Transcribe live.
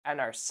And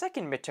our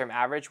second midterm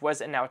average was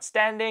an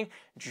outstanding,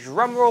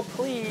 drumroll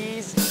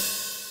please,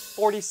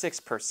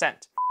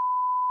 46%.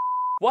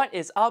 What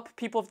is up,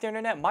 people of the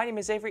internet? My name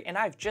is Avery, and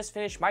I've just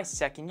finished my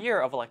second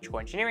year of electrical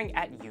engineering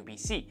at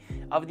UBC.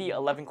 Of the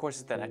 11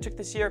 courses that I took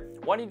this year,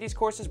 one of these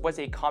courses was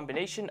a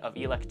combination of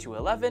ELEC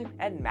 211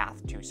 and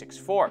Math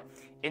 264.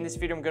 In this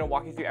video, I'm going to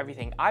walk you through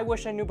everything I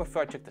wish I knew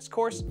before I took this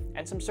course,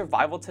 and some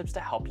survival tips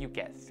to help you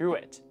get through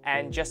it.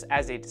 And just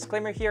as a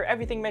disclaimer here,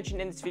 everything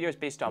mentioned in this video is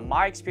based on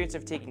my experience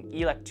of taking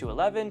ELEC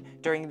 211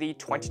 during the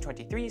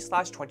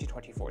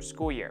 2023/2024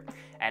 school year.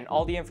 And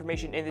all the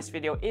information in this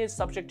video is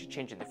subject to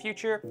change in the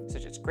future,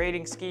 such as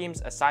grading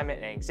schemes,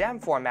 assignment and exam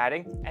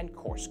formatting, and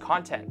course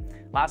content.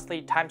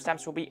 Lastly,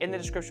 timestamps will be in the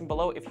description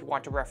below if you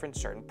want to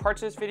reference certain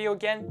parts of this video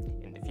again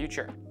in the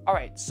future.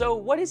 Alright, so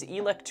what is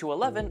ELEC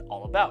 211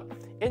 all about?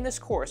 In this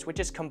course, which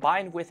is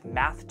combined with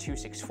Math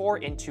 264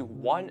 into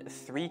one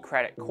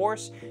 3-credit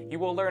course, you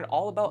will learn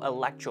all about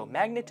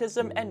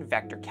electromagnetism and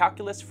vector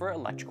calculus for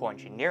electrical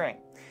engineering.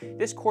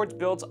 This course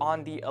builds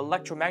on the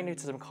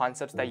electromagnetism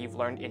concepts that you've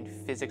learned in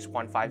Physics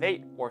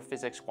 158 or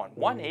Physics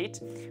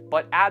 118,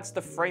 but adds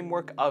the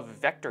framework of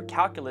vector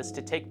calculus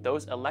to take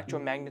those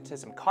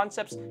electromagnetism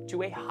concepts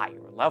to a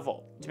higher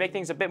level. To make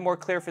things a bit more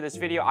clear for this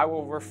video, I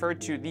will refer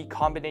to the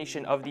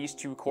combination of these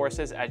two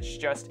courses as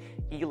just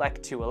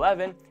ELEC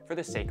 211 for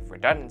the sake of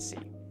redundancy.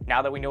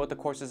 Now that we know what the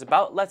course is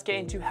about, let's get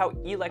into how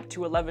ELEC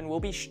 211 will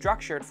be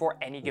structured for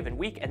any given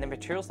week and the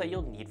materials that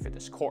you'll need for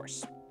this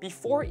course.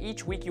 Before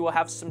each week, you will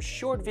have some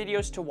short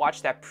videos to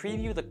watch that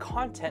preview the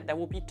content that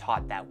will be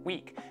taught that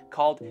week,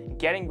 called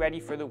Getting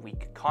Ready for the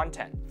Week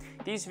content.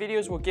 These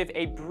videos will give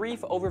a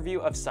brief overview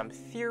of some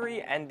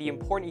theory and the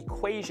important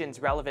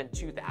equations relevant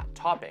to that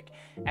topic,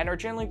 and are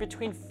generally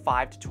between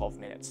 5 to 12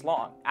 minutes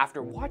long.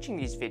 After watching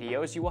these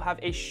videos, you will have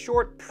a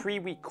short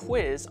pre-week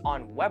quiz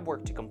on web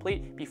work to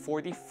complete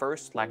before the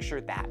first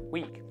lecture that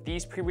week.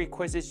 These pre-week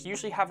quizzes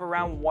usually have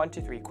around 1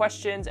 to 3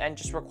 questions and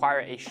just require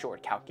a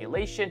short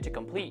calculation to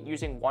complete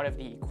using one of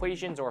the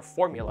equations or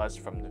formulas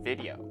from the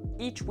video.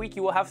 Each week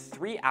you will have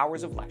 3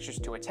 hours of lectures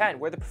to attend,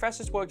 where the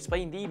professors will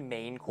explain the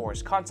main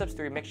course concepts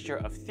through a mixture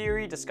of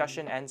theory,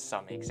 discussion, and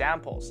some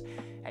examples.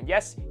 And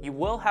yes, you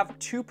will have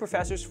 2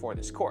 professors for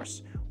this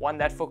course. One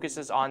that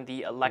focuses on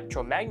the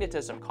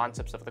electromagnetism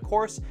concepts of the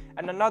course,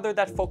 and another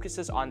that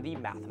focuses on the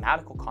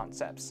mathematical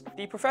concepts.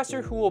 The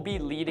professor who will be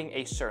leading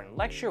a certain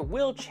lecture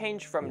will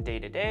change from day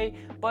to day,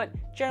 but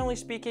generally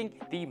speaking,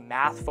 the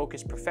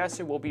math-focused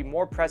professor will be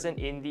more present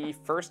in the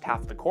first half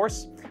of the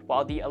course,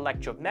 while the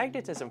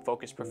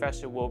electromagnetism-focused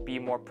professor will be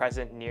more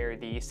present near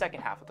the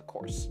second half of the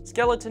course.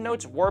 Skeleton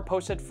notes were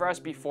posted for us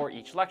before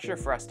each lecture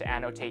for us to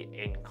annotate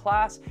in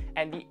class,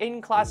 and the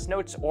in-class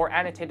notes or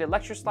annotated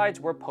lecture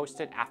slides were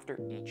posted after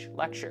each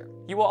lecture.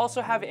 You will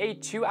also have a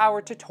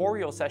 2-hour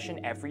tutorial session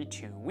every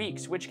 2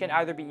 weeks, which can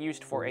either be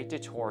used for a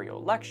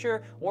tutorial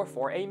lecture or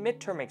for a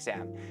midterm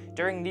exam.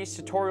 During these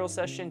tutorial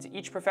sessions,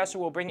 each professor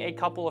will bring a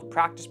couple of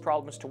practice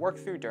problems to work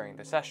through during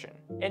the session.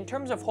 In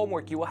terms of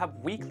homework, you will have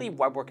weekly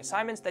web work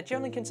assignments that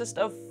generally consist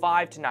of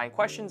 5 to 9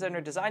 questions and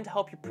are designed to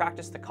help you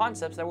practice the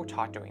concepts that were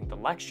taught during the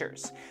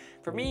lectures.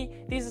 For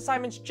me, these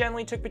assignments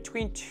generally took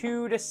between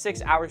 2 to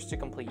 6 hours to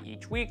complete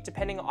each week,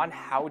 depending on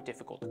how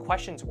difficult the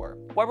questions were.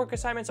 Web work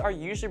assignments are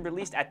usually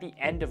released at the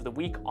end of the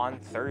week on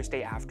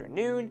Thursday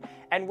afternoon,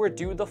 and were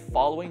due the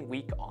following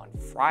week on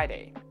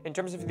Friday. In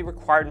terms of the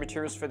required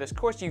materials for this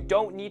course, you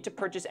don't need to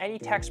purchase any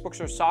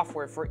textbooks or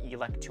software for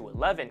ELEC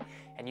 211,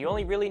 and you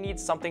only really need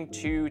something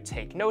to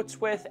take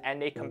notes with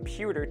and a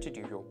computer to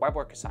do your web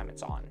work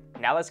assignments on.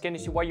 Now let's get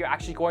into what you're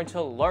actually going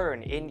to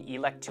learn in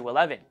ELEC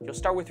 211. You'll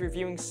start with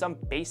reviewing some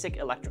basic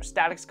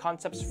electrostatics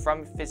concepts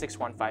from Physics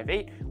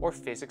 158 or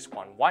Physics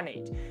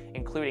 118,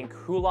 including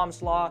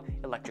Coulomb's law,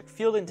 electric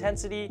field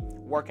intensity,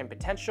 work and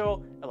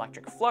potential,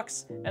 electric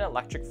flux, and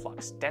electric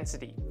flux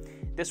density.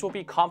 This will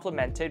be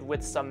complemented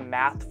with some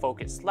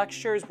math-focused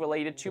lectures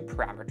related to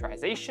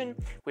parameterization,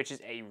 which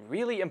is a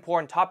really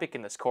important topic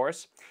in this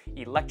course,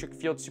 electric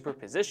field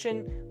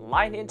superposition,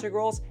 line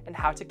integrals, and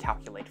how to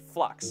calculate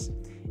flux.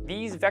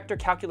 These vector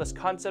calculus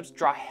concepts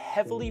draw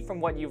heavily from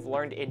what you've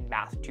learned in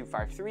Math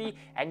 253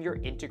 and your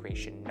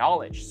integration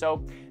knowledge,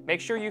 so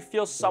make sure you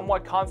feel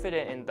somewhat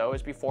confident in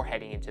those before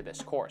heading into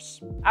this course.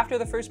 After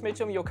the first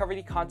midterm, you'll cover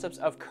the concepts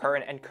of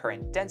current and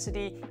current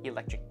density,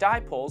 electric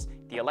dipoles,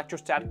 the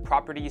electrostatic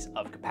properties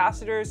of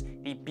capacitors,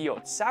 the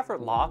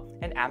Biot-Savart law,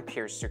 and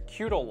Ampere's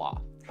circuital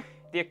law.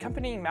 The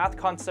accompanying math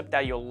concept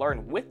that you'll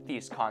learn with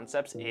these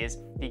concepts is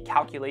the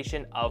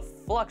calculation of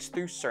flux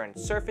through certain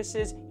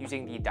surfaces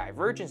using the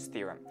divergence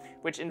theorem,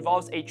 which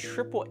involves a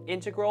triple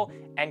integral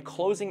and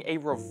closing a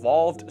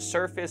revolved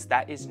surface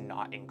that is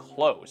not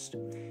enclosed.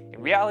 In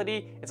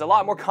reality, it's a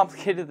lot more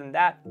complicated than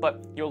that,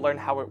 but you'll learn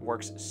how it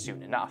works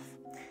soon enough.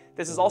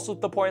 This is also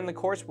the point in the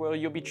course where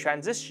you'll be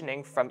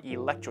transitioning from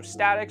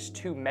electrostatics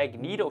to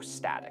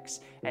magnetostatics,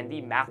 and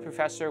the math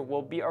professor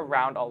will be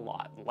around a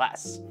lot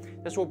less.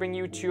 This will bring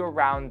you to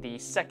around the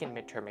second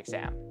midterm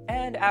exam.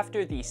 And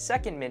after the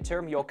second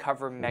midterm, you'll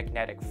cover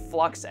magnetic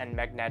flux and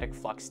magnetic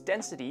flux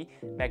density,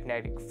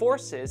 magnetic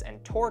forces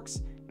and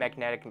torques,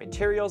 magnetic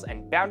materials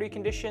and boundary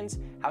conditions,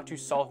 how to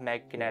solve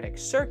magnetic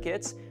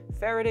circuits,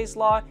 Faraday's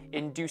law,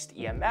 induced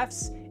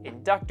EMFs,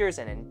 inductors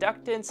and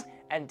inductance,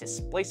 and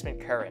displacement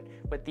current,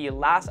 with the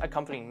last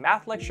accompanying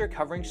math lecture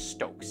covering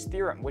Stokes'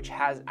 theorem, which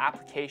has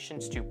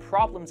applications to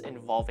problems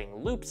involving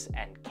loops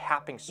and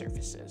capping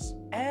surfaces.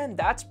 And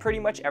that's pretty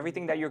much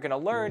everything that you're going to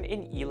learn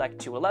in ELEC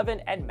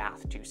 211 and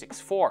Math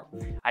 264.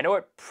 I know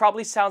it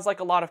probably sounds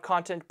like a lot of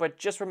content, but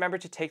just remember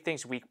to take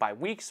things week by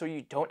week so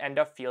you don't end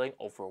up feeling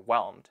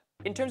overwhelmed.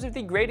 In terms of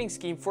the grading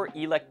scheme for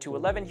ELEC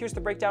 211, here's the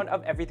breakdown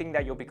of everything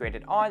that you'll be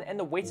graded on and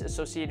the weights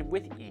associated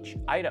with each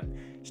item.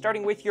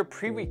 Starting with your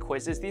pre-req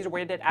quizzes, these are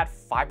weighted at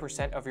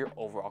 5% of your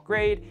overall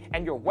grade,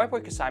 and your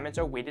webwork assignments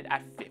are weighted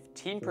at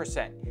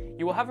 15%.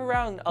 You will have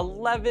around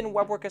 11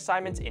 webwork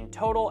assignments in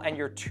total, and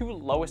your 2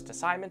 lowest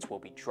assignments will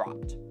be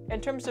dropped.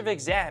 In terms of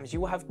exams, you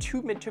will have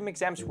 2 midterm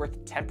exams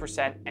worth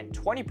 10% and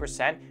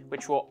 20%,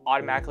 which will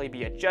automatically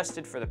be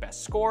adjusted for the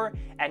best score,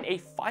 and a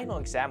final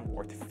exam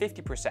worth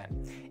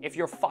 50%. If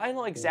your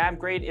final exam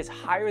grade is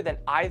higher than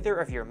either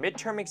of your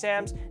midterm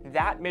exams,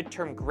 that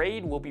midterm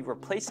grade will be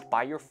replaced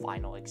by your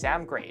final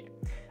exam grade.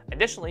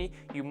 Additionally,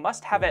 you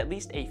must have at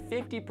least a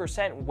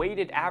 50%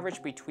 weighted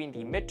average between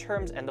the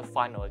midterms and the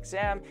final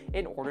exam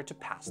in order to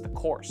pass the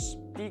course.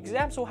 The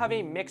exams will have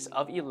a mix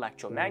of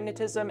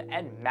electromagnetism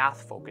and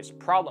math-focused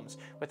problems,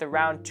 with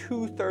around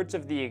 2/3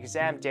 of the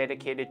exam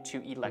dedicated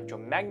to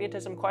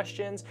electromagnetism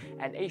questions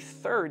and a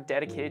third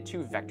dedicated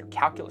to vector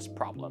calculus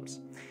problems.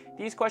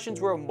 These questions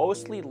were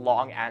mostly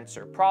long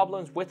answer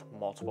problems with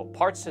multiple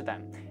parts to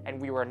them, and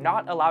we were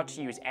not allowed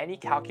to use any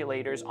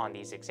calculators on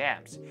these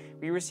exams.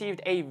 We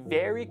received a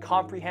very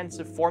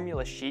comprehensive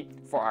formula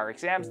sheet for our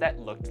exams that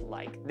looked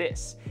like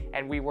this,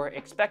 and we were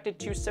expected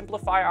to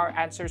simplify our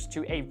answers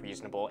to a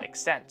reasonable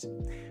extent.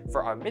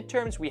 For our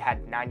midterms, we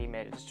had 90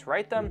 minutes to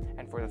write them,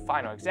 and for the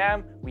final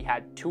exam, we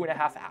had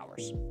 2.5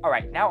 hours.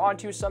 Alright, now on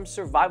to some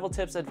survival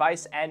tips,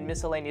 advice, and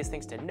miscellaneous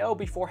things to know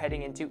before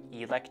heading into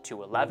ELEC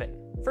 211.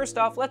 First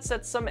off, let's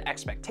set some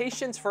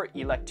expectations for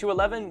ELEC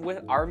 211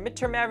 with our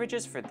midterm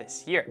averages for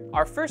this year.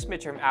 Our first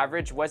midterm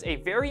average was a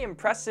very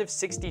impressive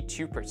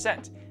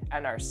 62%,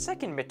 and our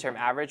second midterm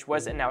average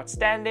was an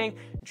outstanding,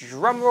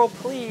 drumroll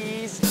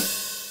please,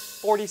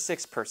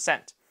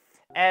 46%.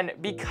 And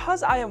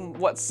because I am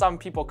what some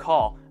people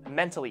call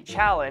mentally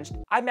challenged,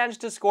 I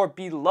managed to score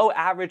below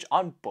average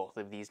on both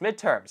of these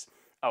midterms.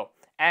 Oh,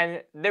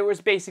 and there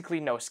was basically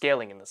no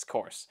scaling in this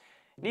course.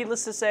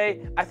 Needless to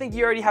say, I think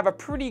you already have a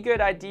pretty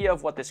good idea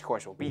of what this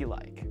course will be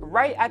like.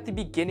 Right at the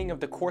beginning of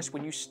the course,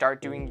 when you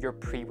start doing your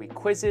pre-week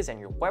quizzes and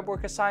your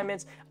webwork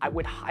assignments, I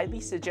would highly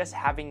suggest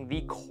having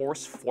the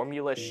course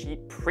formula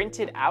sheet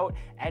printed out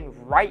and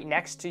right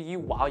next to you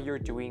while you're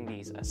doing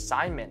these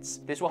assignments.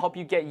 This will help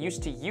you get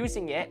used to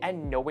using it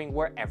and knowing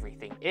where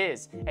everything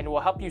is, and will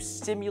help you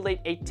simulate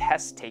a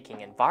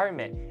test-taking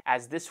environment,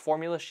 as this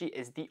formula sheet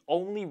is the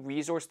only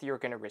resource that you're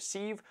going to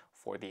receive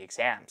for the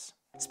exams.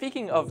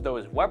 Speaking of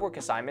those webwork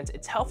assignments,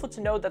 it's helpful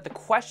to know that the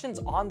questions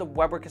on the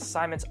webwork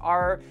assignments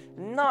are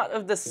not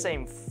of the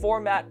same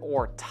format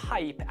or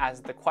type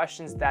as the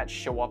questions that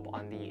show up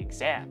on the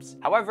exams.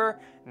 However,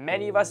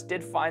 many of us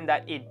did find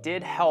that it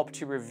did help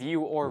to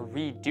review or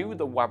redo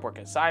the webwork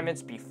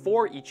assignments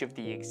before each of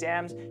the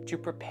exams to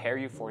prepare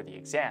you for the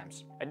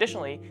exams.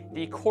 Additionally,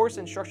 the course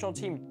instructional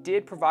team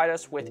did provide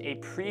us with a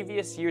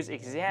previous year's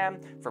exam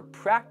for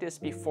practice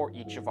before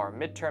each of our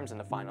midterms and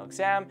the final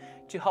exam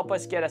to help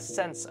us get a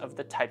sense of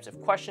the types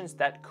of questions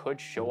that could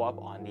show up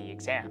on the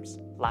exams.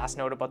 Last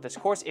note about this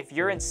course, if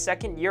you're in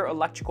second year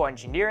electrical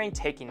engineering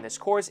taking this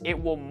course,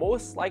 it will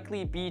most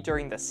likely be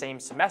during the same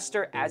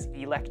semester as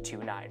ELEC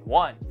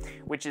 291,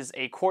 which is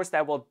a course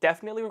that will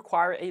definitely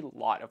require a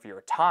lot of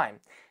your time.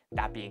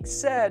 That being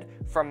said,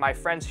 from my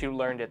friends who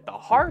learned it the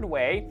hard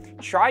way,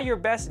 try your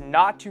best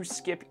not to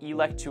skip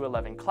ELEC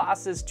 211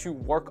 classes to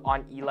work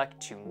on ELEC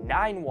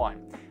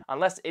 291,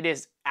 unless it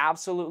is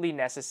absolutely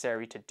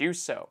necessary to do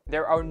so.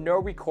 There are no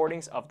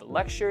recordings of the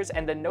lectures,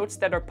 and the notes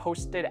that are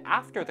posted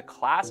after the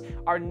class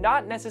are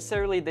not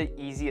necessarily the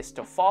easiest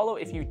to follow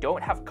if you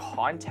don't have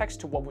context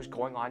to what was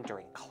going on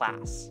during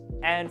class.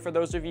 And for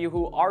those of you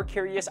who are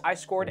curious, I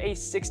scored a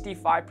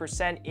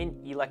 65% in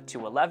ELEC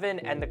 211,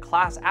 and the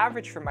class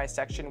average for my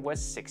section was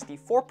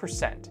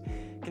 64%.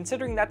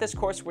 Considering that this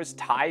course was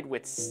tied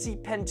with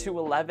CPEN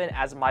 211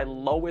 as my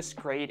lowest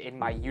grade in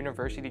my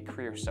university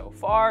career so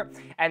far,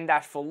 and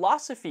that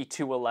Philosophy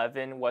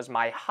 211 was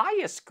my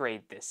highest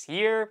grade this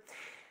year,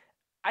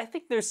 I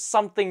think there's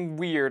something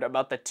weird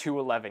about the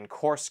 211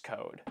 course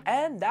code.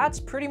 And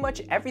that's pretty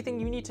much everything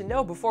you need to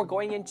know before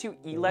going into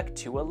ELEC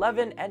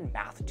 211 and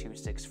Math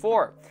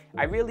 264.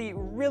 I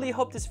really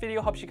hope this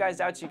video helps you guys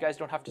out so you guys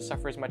don't have to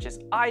suffer as much as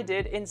I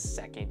did in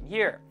second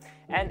year.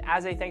 And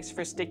as a thanks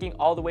for sticking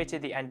all the way to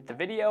the end of the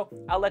video,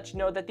 I'll let you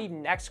know that the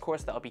next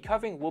course that I'll be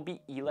covering will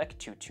be ELEC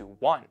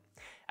 221.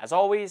 As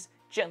always,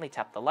 gently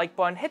tap the like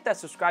button, hit that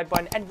subscribe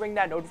button, and ring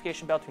that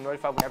notification bell to be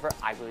notified whenever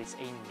I release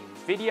a new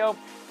video.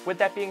 With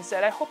that being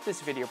said, I hope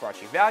this video brought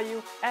you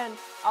value, and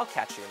I'll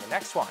catch you in the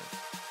next one.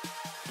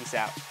 Peace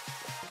out.